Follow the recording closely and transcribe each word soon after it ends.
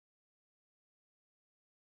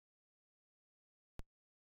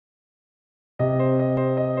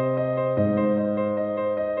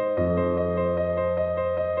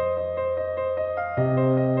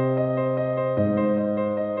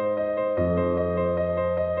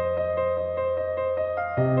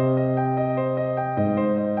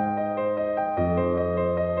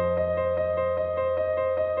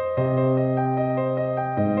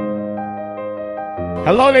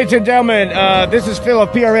Hello, ladies and gentlemen. This is Phil of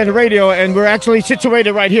PRN Radio, and we're actually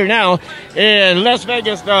situated right here now in Las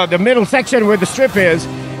Vegas, the middle section where the strip is,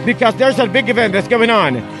 because there's a big event that's going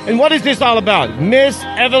on. And what is this all about? Miss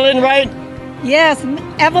Evelyn, right? Yes,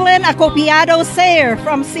 Evelyn Acopiado Sayer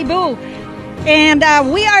from Cebu. And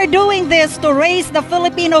we are doing this to raise the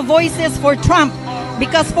Filipino voices for Trump,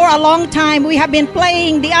 because for a long time we have been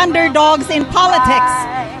playing the underdogs in politics.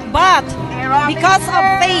 But because of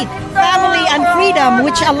faith, family, and freedom,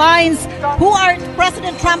 which aligns, who are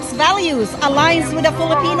President Trump's values, aligns with the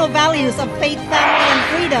Filipino values of faith, family, and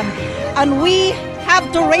freedom. And we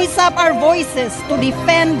have to raise up our voices to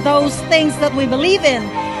defend those things that we believe in,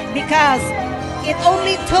 because it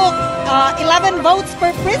only took 11 votes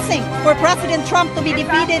per precinct for President Trump to be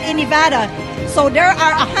defeated in Nevada. So there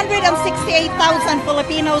are 168,000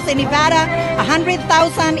 Filipinos in Nevada,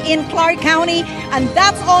 100,000 in Clark County, and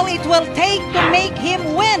that's all it will take to make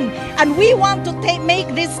him win. And we want to make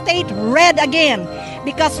this state red again,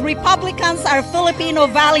 because Republicans are Filipino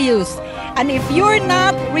values. And if you're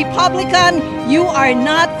not Republican, you are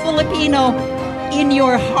not Filipino in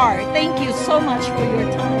your heart. Thank you so much for your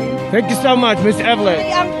time. Thank you so much, Miss Evelyn.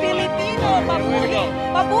 Mabuhay ang Pilipino, mabuhay.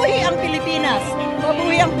 Mabuhay ang Pilipinas.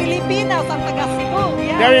 Mabuhay ang Pilipinas, ang taga Cebu.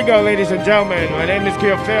 Yeah. There you go, ladies and gentlemen. My name is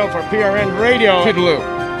Phil for PRN Radio. Toodaloo.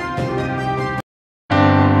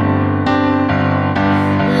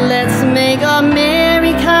 Let's make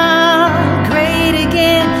America great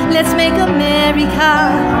again. Let's make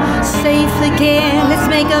America safe again. Let's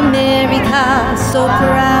make America so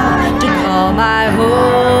proud to call my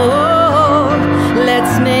home.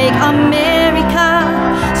 Let's make America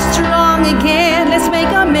strong again. Let's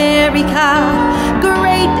make America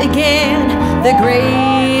great again. The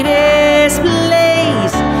greatest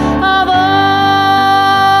place of all.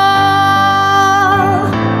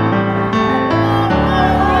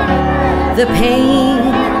 The pain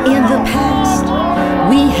in the past,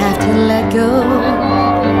 we have to let go.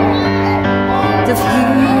 The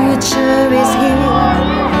future is here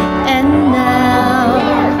and now.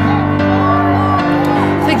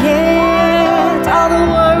 Forget all the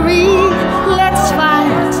worry, let's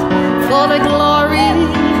fight for the glory.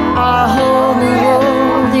 Our whole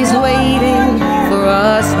world is waiting for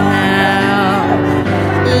us now.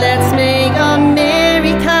 Let's make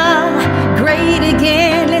America great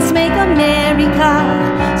again. Let's make America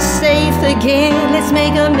safe again. Let's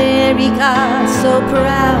make America so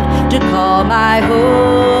proud to call my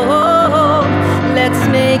home. Let's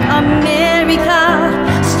make America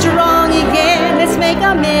strong again. Let's make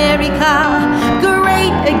America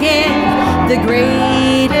great again. The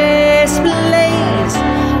greatest place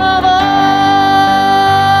of all.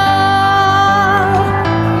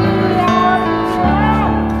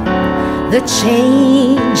 The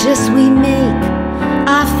changes we make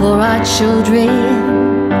are for our children.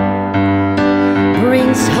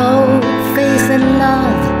 Brings hope, faith, and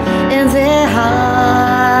love in their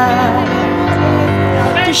heart.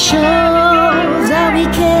 To show that we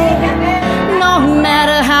care, no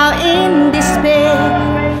matter how in despair.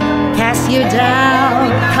 Cast you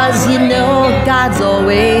down, 'cause you know God's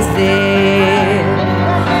always there.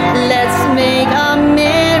 Let's make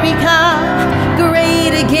America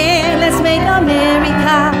great again. Let's make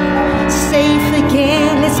America safe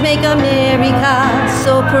again. Let's make America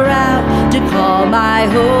so proud to call my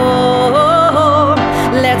home.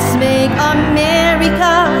 Let's make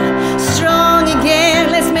America strong again.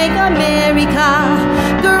 Let's make America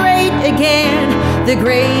great again. The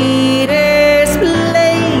greatest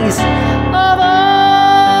place of all.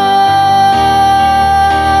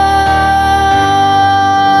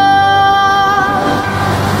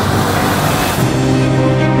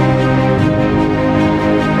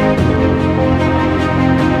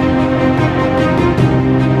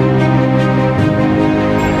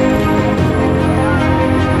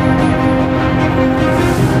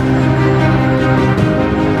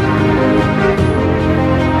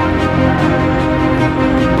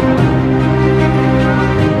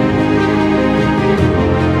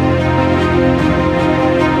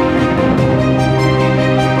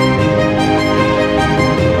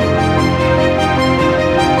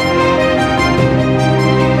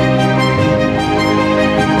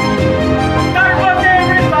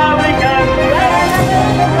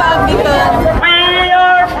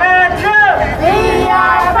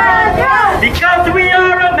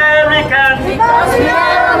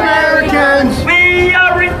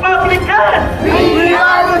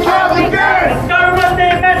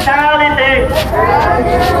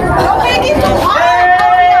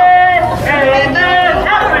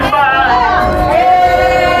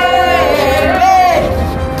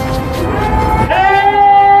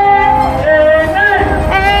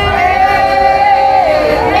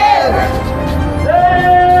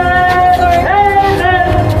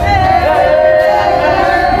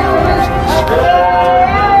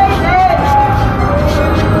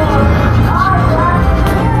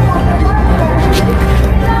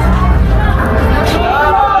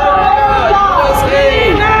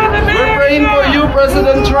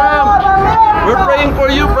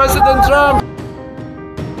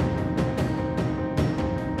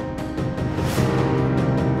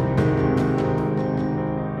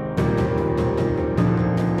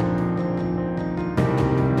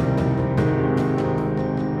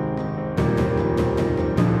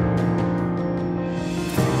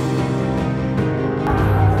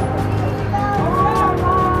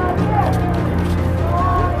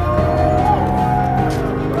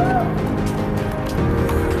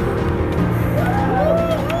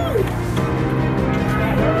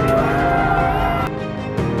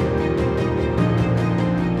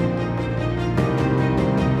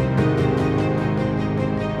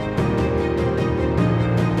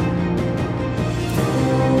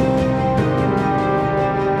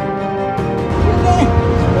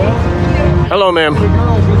 Hello, ma'am.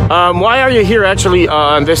 Why are you here actually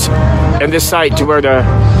on this site to where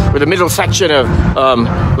the middle section of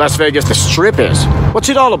Las Vegas, the Strip is? What's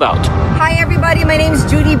it all about? Hi everybody, my name is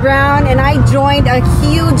Judy Brown and I joined a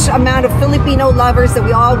huge amount of Filipino lovers that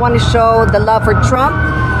we all want to show the love for Trump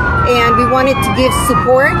and we wanted to give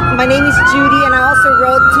support. My name is Judy and I also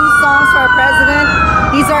wrote 2 songs for our president.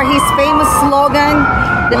 These are his famous slogan.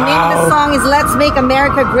 The name of the song is Let's Make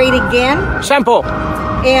America Great Again. Sample.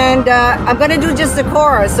 And I'm gonna do just the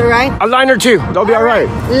chorus, all right? A line or two, that'll be all right.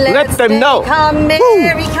 Let them know.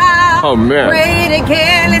 America oh man. Great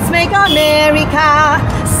again. Let's make America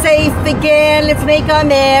safe again. Let's make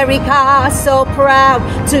America so proud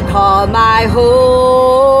to call my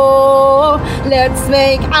home. Let's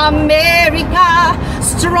make America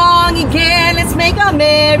strong again. Let's make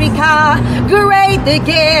America great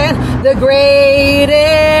again. The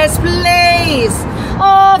greatest place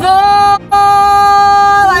of all.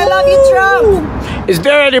 I love you, Trump. Is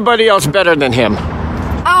there anybody else better than him?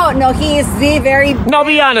 Oh, no, he is the very No,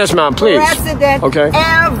 be honest, ma'am, please. president Okay.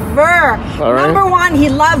 ever. All right. Number 1, he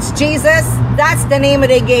loves Jesus. That's the name of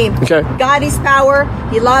the game. Okay. God is power.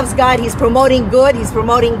 He loves God. He's promoting good. He's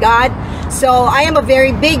promoting God. So I am a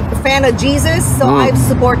very big fan of Jesus. So I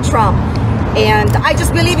support Trump. And I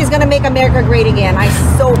just believe he's going to make America great again. I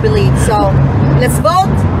so believe. So let's vote.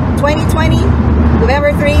 2020,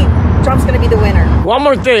 November 3. Trump's going to be the winner. One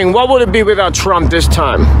more thing. What would it be without Trump this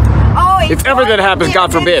time? Oh, If ever that happens,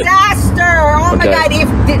 God forbid. Disaster. Oh my Okay. God.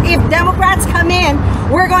 If Democrats come in,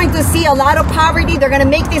 we're going to see a lot of poverty. They're going to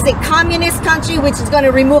make this a communist country, which is going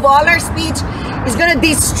to remove all our speech. It's going to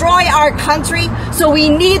destroy our country. So we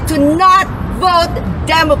need to not vote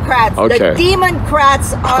Democrats. Okay. The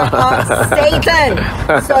Democrats are of Satan.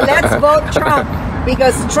 So let's vote Trump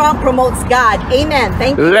because Trump promotes God. Amen.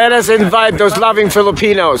 Thank you. Let us invite those loving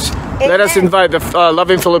Filipinos. Let us invite the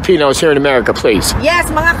loving Filipinos here in America, please. Yes,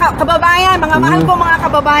 mga kababayan, mga mahal ko mga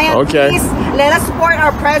kababayan, Okay. please let us support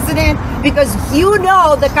our president because you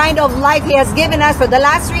know the kind of life he has given us for the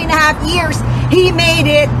last 3.5 years. He made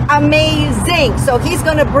it amazing. So he's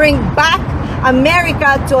going to bring back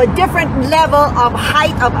America to a different level of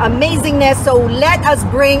height of amazingness. So let us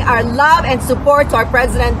bring our love and support to our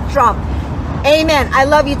President Trump. Amen. I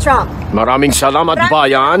love you, Trump. Maraming salamat,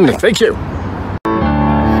 bayan. Thank you.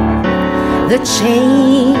 The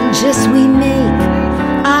changes we make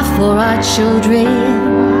are for our children.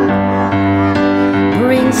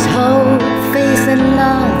 Brings hope, faith, and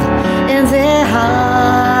love in their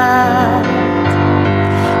heart.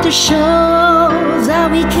 To show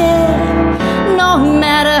that we care, no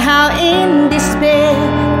matter how in despair.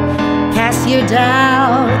 Cast your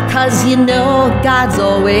doubt, 'cause you know God's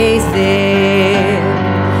always there.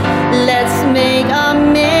 Let's make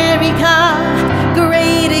America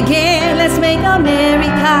great again. Let's make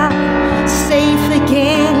America safe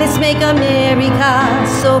again. Let's make America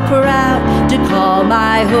so proud to call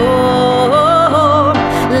my home.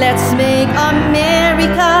 Let's make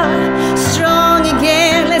America strong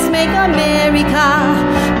again. Let's make America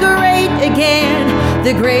great again.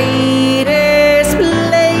 The greatest